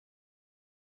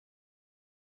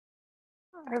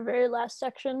our very last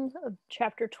section of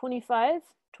chapter 25,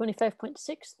 25.6,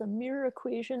 the mirror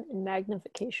equation and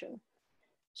magnification.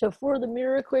 So for the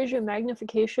mirror equation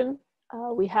magnification,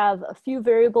 we have a few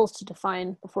variables to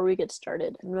define before we get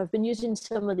started, and I've been using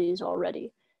some of these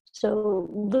already. So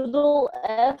little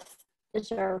f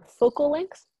is our focal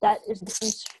length. That is the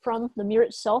distance from the mirror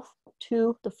itself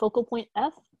to the focal point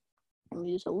f. We'll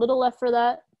use a little f for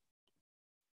that.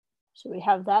 So we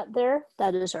have that there.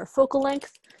 That is our focal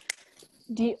length.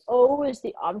 dO is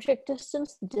the object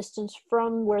distance, the distance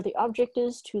from where the object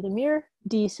is to the mirror.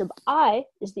 D sub I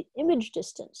is the image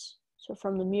distance, so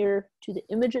from the mirror to the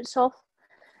image itself.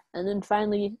 And then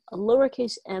finally, a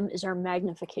lowercase m is our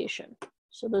magnification.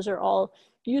 So those are all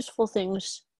useful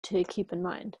things to keep in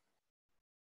mind.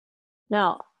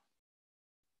 Now,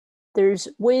 there's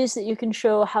ways that you can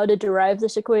show how to derive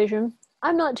this equation.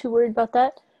 I'm not too worried about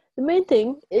that. The main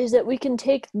thing is that we can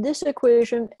take this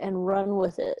equation and run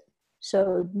with it.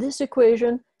 So this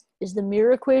equation is the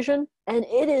mirror equation, and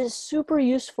it is super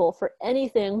useful for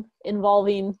anything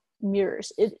involving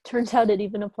mirrors. It turns out it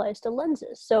even applies to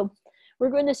lenses. So we're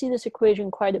going to see this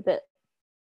equation quite a bit.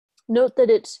 Note that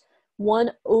it's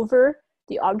 1 over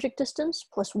the object distance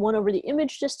plus 1 over the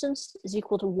image distance is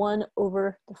equal to 1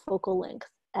 over the focal length,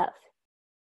 f.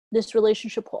 This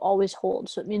relationship will always hold.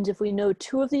 So it means if we know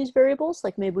 2 of these variables,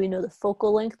 like maybe we know the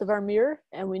focal length of our mirror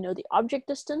and we know the object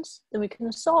distance, then we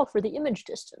can solve for the image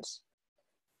distance.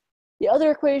 The other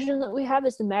equation that we have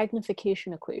is the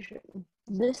magnification equation.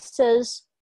 This says,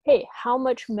 hey, how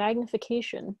much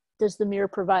magnification does the mirror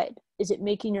provide? Is it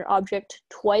making your object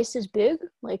twice as big,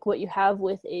 like what you have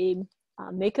with a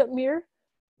makeup mirror?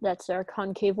 That's our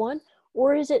concave one.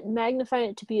 Or is it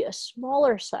magnifying it to be a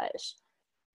smaller size?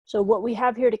 So what we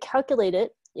have here to calculate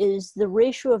it is the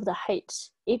ratio of the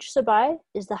heights. H sub I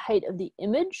is the height of the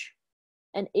image,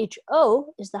 and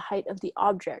HO is the height of the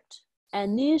object.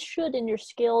 And these should, in your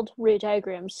scaled ray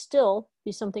diagrams, still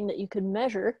be something that you could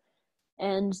measure,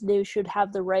 and they should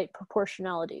have the right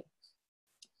proportionality.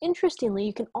 Interestingly,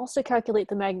 you can also calculate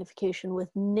the magnification with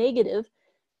negative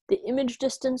the image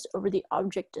distance over the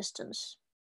object distance.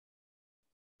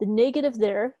 The negative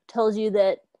there tells you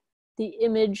that the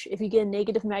image, if you get a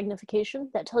negative magnification,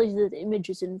 that tells you that the image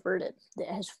is inverted, that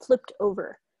it has flipped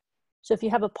over. So if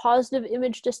you have a positive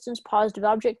image distance, positive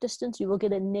object distance, you will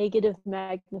get a negative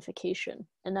magnification.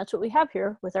 And that's what we have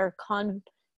here with our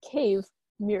concave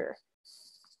mirror.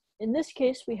 In this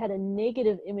case, we had a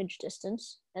negative image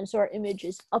distance, and so our image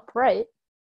is upright.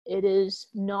 It is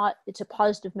not, it's a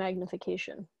positive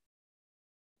magnification.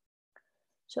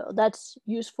 So that's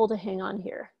useful to hang on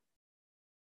here.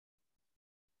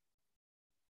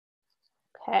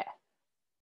 Okay.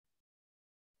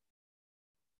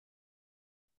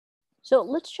 So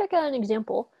let's check out an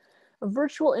example, a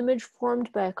virtual image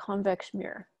formed by a convex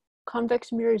mirror.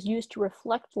 Convex mirror is used to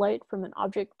reflect light from an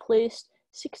object placed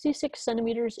 66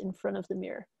 centimeters in front of the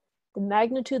mirror. The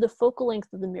magnitude of focal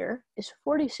length of the mirror is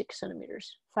 46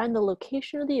 centimeters. Find the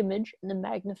location of the image and the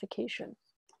magnification.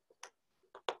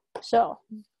 So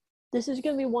this is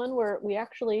going to be one where we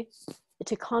actually,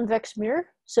 it's a convex mirror.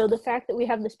 So the fact that we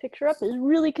have this picture up is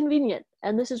really convenient.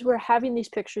 And this is where having these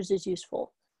pictures is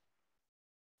useful.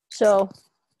 So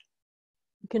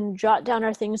we can jot down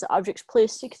our things. The object's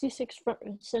placed 66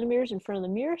 centimeters in front of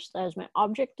the mirror. So that is my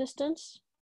object distance,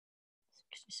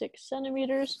 66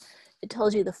 centimeters. It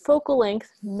tells you the focal length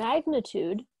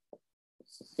magnitude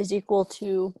is equal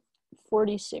to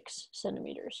 46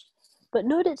 centimeters. But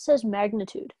note it says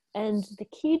magnitude. And the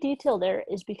key detail there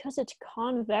is because it's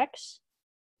convex,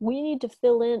 we need to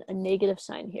fill in a negative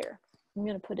sign here. I'm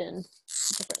going to put in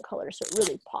different colors so it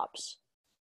really pops.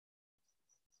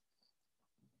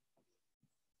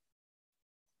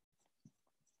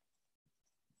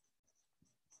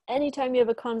 Anytime you have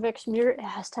a convex mirror, it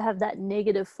has to have that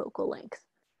negative focal length.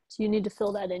 So you need to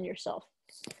fill that in yourself.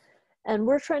 And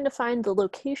we're trying to find the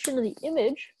location of the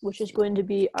image, which is going to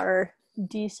be our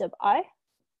D sub I,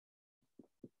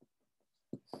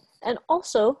 and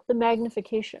also the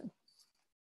magnification.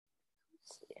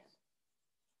 Let's see.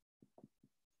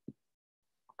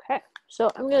 Okay, so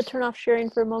I'm going to turn off sharing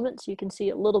for a moment so you can see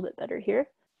a little bit better here.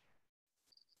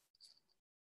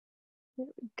 There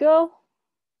we go.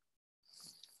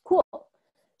 Cool.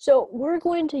 So we're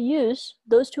going to use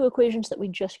those 2 equations that we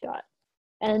just got.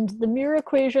 And the mirror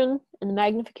equation and the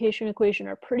magnification equation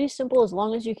are pretty simple as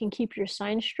long as you can keep your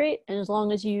signs straight and as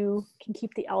long as you can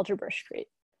keep the algebra straight.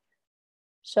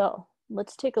 So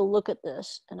let's take a look at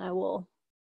this and I will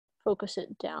focus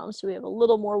it down so we have a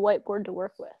little more whiteboard to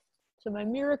work with. So my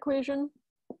mirror equation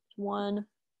is 1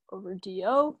 over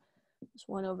dO is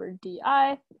 1 over di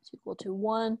is equal to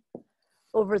 1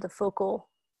 over the focal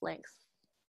length.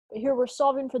 But here we're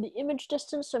solving for the image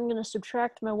distance, so I'm going to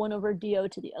subtract my 1 over do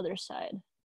to the other side.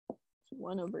 So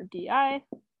 1 over di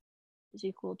is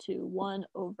equal to 1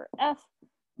 over f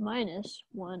minus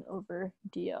 1 over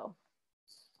do.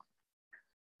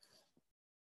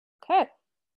 Okay,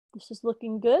 this is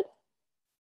looking good.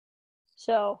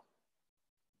 So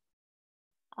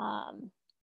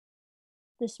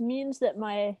this means that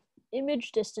my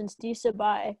image distance d sub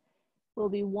I will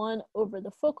be 1 over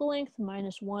the focal length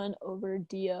minus 1 over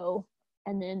do,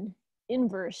 and then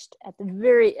inversed at the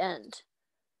very end.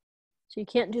 So you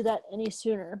can't do that any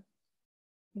sooner,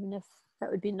 even if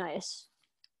that would be nice.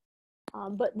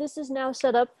 But this is now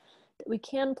set up that we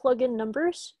can plug in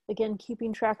numbers, again,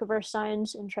 keeping track of our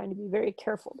signs and trying to be very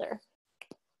careful there.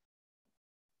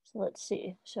 So let's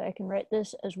see. So I can write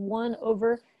this as 1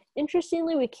 over,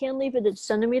 interestingly, we can leave it in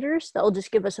centimeters. That will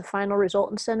just give us a final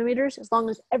result in centimeters. As long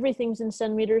as everything's in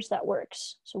centimeters, that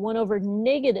works. So 1 over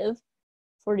negative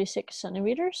 46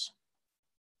 centimeters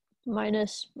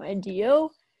minus my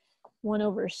do, 1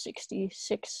 over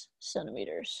 66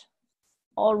 centimeters,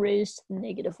 all raised to the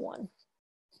 -1.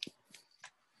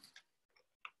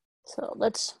 So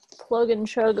let's plug and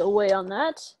chug away on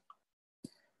that.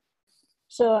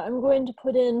 So I'm going to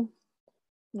put in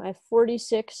my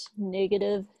 46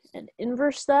 negative and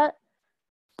inverse that,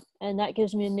 and that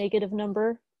gives me a negative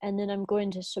number. And then I'm going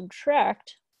to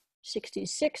subtract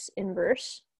 66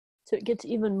 inverse, so it gets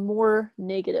even more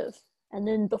negative. And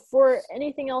then before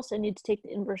anything else, I need to take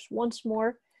the inverse once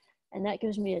more, and that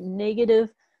gives me a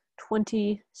negative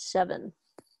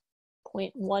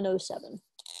 27.107.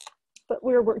 But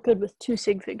we're good with 2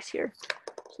 sig figs here.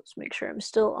 So let's make sure I'm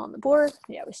still on the board.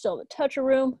 Yeah, we still have a touch of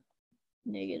room.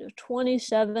 Negative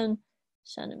 27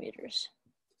 centimeters.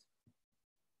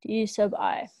 D sub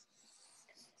I.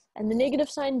 And the negative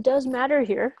sign does matter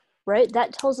here, right?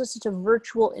 That tells us it's a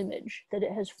virtual image, that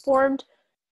it has formed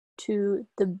to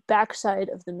the backside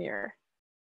of the mirror.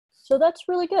 So that's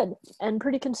really good and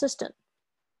pretty consistent.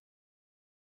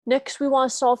 Next, we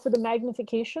want to solve for the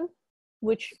magnification,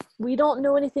 which we don't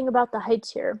know anything about the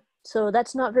heights here, so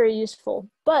that's not very useful.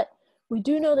 But we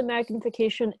do know the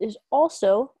magnification is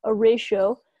also a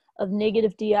ratio of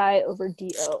negative di over do.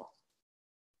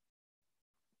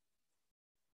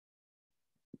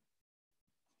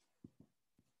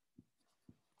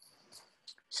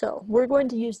 So we're going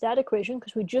to use that equation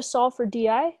because we just solved for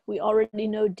di, we already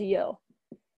know do.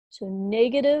 So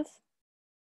negative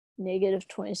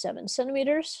 27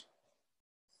 centimeters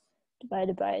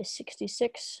divided by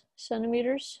 66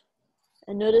 centimeters.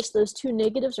 And notice those two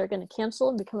negatives are going to cancel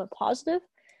and become a positive.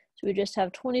 So we just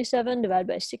have 27 divided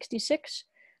by 66,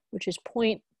 which is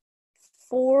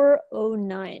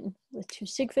 0.409. With 2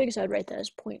 sig figs, I'd write that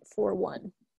as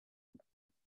 0.41.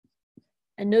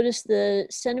 And notice the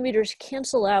centimeters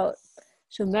cancel out,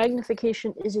 so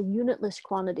magnification is a unitless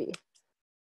quantity.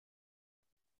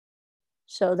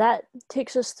 So that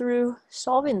takes us through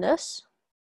solving this.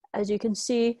 As you can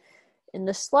see in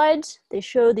the slides, they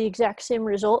show the exact same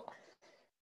result,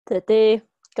 that they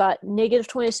got negative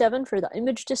 27 for the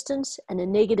image distance and a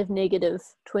negative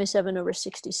 27 over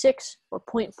 66, or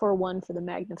 0.41 for the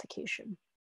magnification.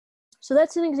 So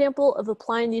that's an example of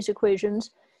applying these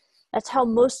equations. That's how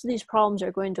most of these problems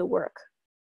are going to work.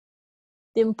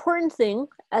 The important thing,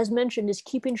 as mentioned, is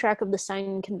keeping track of the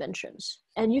sign conventions.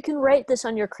 And you can write this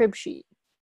on your crib sheet.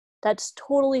 That's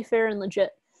totally fair and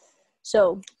legit.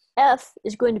 So F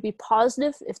is going to be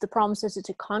positive if the problem says it's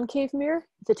a concave mirror.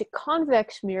 If it's a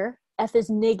convex mirror, F is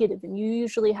negative, and you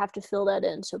usually have to fill that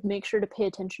in, so make sure to pay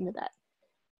attention to that.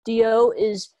 DO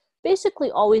is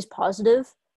basically always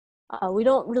positive. We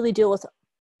don't really deal with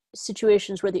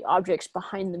situations where the object's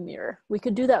behind the mirror. We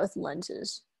could do that with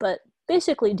lenses, but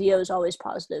basically DO is always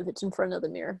positive. It's in front of the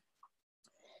mirror.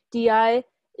 DI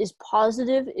is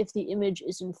positive if the image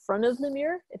is in front of the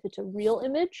mirror, if it's a real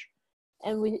image.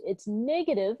 And it's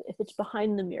negative if it's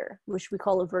behind the mirror, which we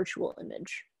call a virtual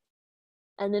image.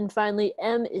 And then finally,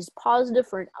 M is positive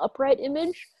for an upright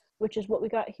image, which is what we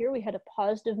got here. We had a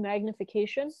positive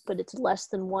magnification, but it's less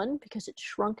than 1 because it's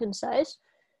shrunk in size.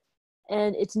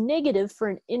 And it's negative for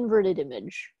an inverted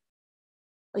image,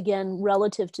 again,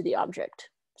 relative to the object.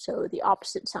 So the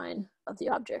opposite sign of the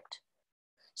object.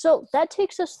 So that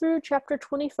takes us through chapter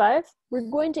 25. We're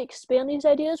going to expand these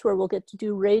ideas where we'll get to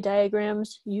do ray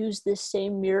diagrams, use this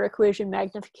same mirror equation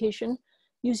magnification,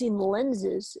 using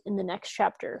lenses in the next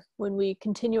chapter when we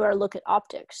continue our look at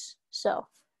optics. So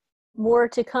more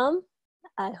to come.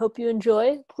 I hope you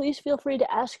enjoy. Please feel free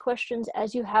to ask questions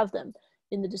as you have them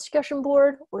in the discussion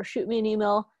board or shoot me an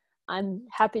email. I'm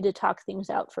happy to talk things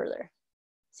out further.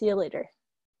 See you later.